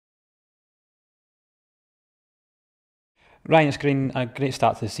Ryan, it's been a great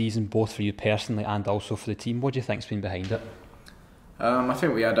start to the season, both for you personally and also for the team. What do you think's been behind it? I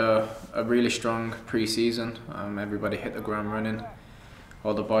think we had a really strong pre-season. Everybody hit the ground running.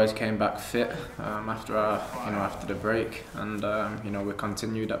 All the boys came back fit after the break, and we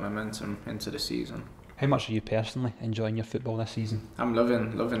continued that momentum into the season. How much are you personally enjoying your football this season? I'm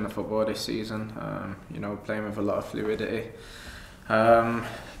loving the football this season. Playing with a lot of fluidity,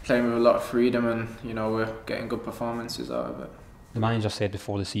 playing with a lot of freedom, and we're getting good performances out of it. The manager said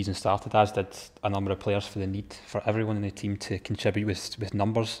before the season started, as did a number of players, for the need for everyone in the team to contribute with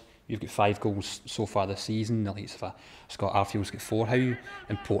numbers. You've got 5 goals so far this season. The likes of Scott Arfield's got 4. How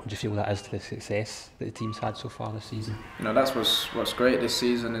important do you feel that is to the success that the team's had so far this season? That's what's great this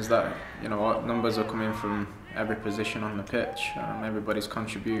season is that numbers are coming from every position on the pitch. Everybody's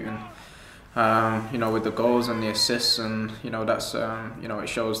contributing. With the goals and the assists, and that's it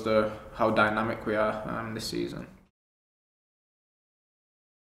shows how dynamic we are this season.